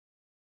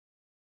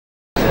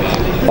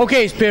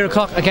Okay, it's beer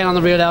o'clock again on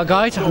the Real Ale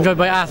Guide. I'm joined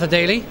by Arthur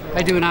Daly. How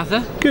you doing,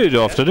 Arthur? Good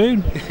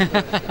afternoon.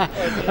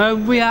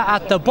 We are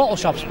at the Bottle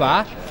Shops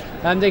bar.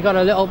 They got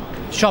a little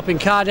shop in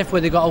Cardiff where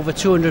they got over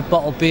 200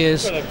 bottled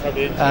beers,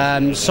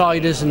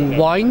 ciders and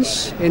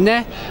wines in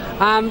there.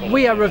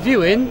 We are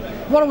reviewing.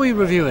 What are we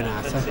reviewing,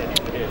 Arthur?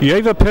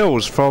 Jever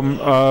Pils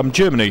from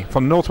Germany,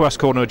 from the northwest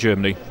corner of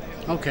Germany.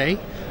 Okay.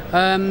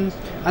 And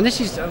this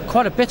is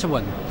quite a bitter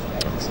one.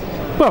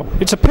 Well,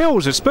 it's a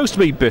Pils, it's supposed to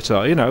be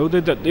bitter, you know.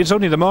 It's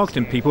only the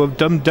marketing people have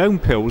dumbed down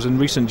Pils in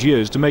recent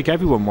years to make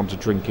everyone want to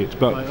drink it.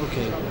 But right,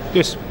 okay.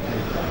 Yes,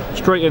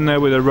 straight in there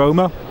with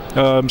aroma,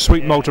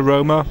 sweet malt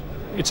aroma.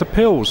 It's a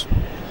Pils.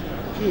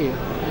 Yeah.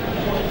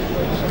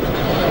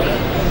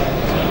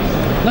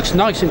 Looks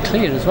nice and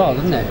clear as well,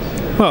 doesn't it?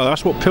 Well,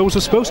 that's what Pils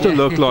are supposed to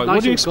look like. Nice.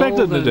 What do you expect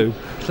them to do?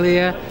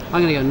 Clear.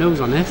 I'm going to get a nose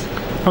on this.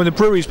 I mean, the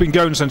brewery's been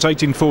going since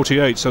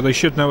 1848, so they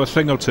should know a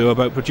thing or two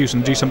about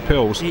producing decent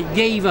Pils.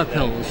 Jever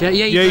Pils, yeah?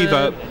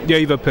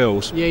 Jever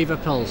Pils. Jever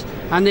Pils.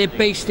 And they're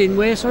based in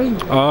where, sorry?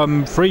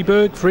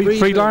 Freiburg,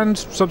 Friedland,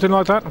 something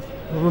like that.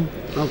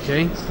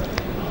 Okay.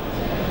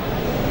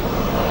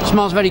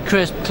 Smells very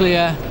crisp,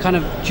 clear, kind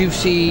of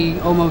juicy,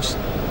 almost,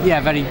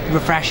 yeah, very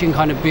refreshing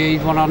kind of beer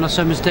you'd want on a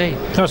summer's day.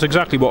 That's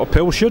exactly what a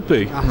Pils should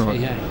be. Actually,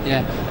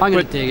 yeah. I'm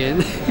going to dig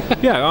in.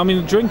 Yeah, I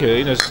mean, drink it,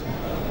 you know.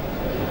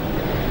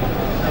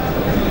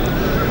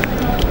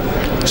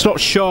 It's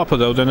not sharper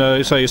though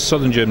than say a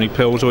Southern Germany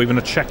Pils or even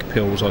a Czech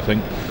Pils, I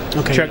think.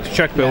 Okay.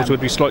 Czech Pils would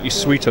be slightly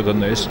sweeter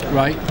than this.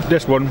 Right.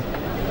 This one,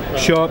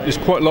 sharp. There's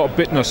quite a lot of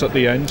bitterness at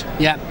the end.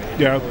 Yeah.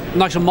 Yeah.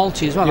 Nice and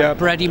malty as well. Yeah. Like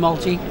bready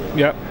malty.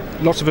 Yeah.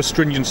 Lots of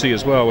astringency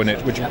as well in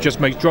it, which just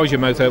dries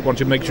your mouth out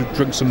once it makes you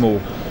drink some more.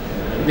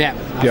 Yeah.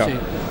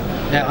 Absolutely.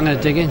 Yeah. I'm going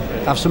to dig in.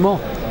 Have some more.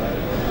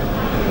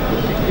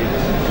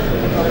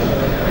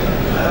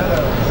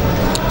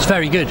 It's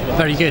very good.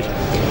 Very good.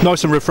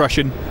 Nice and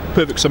refreshing.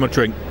 Perfect summer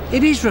drink.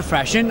 It is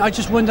refreshing. I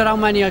just wondered how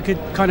many I could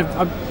kind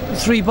of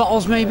 3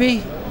 bottles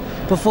maybe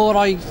before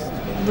I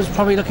was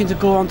probably looking to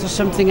go on to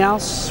something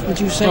else. Would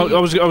you say? I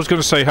was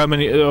going to say how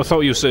many. I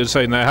thought you were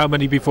saying there how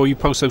many before you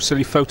post those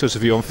silly photos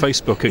of you on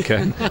Facebook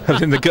again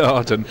in the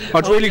garden.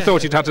 I'd really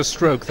thought you'd had a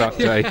stroke that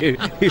day.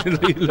 You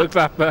looked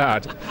that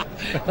bad.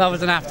 That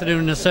was an afternoon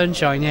in the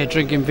sunshine. Yeah,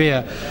 drinking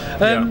beer.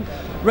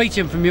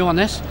 Rating from you on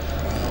this?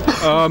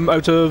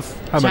 Out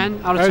of how 10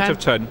 many? out of 10. Out of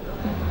 10.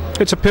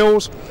 It's a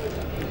Pils.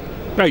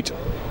 8.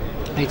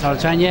 8 out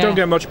of 10, yeah. Don't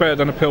get much better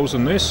than a Pils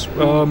than this.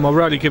 I'll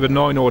rarely give a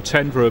 9 or a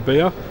 10 for a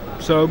beer,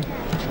 so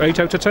 8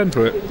 out of 10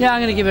 for it. Yeah,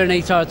 I'm going to give it an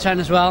 8 out of 10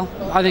 as well.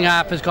 I think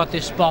Harper's got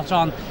this spot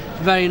on.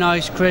 Very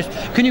nice, crisp.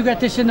 Can you get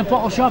this in the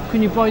bottle shop?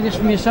 Can you buy this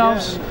from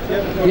yourselves?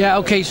 Yeah,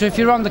 okay, so if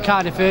you're on the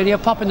Cardiff area,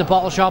 pop in the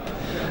bottle shop.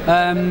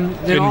 In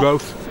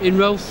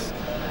Roath.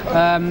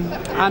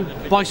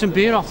 And buy some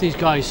beer off these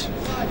guys.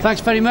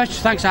 Thanks very much.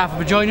 Thanks, Harper,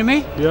 for joining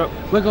me. Yep.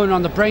 We're going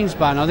on the Brains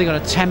bar now. They got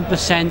a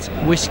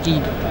 10%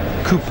 whiskey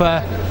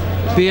Cooper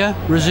beer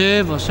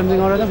reserve or something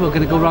or other. We're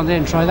going to go around there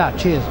and try that.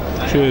 Cheers.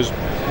 Cheers.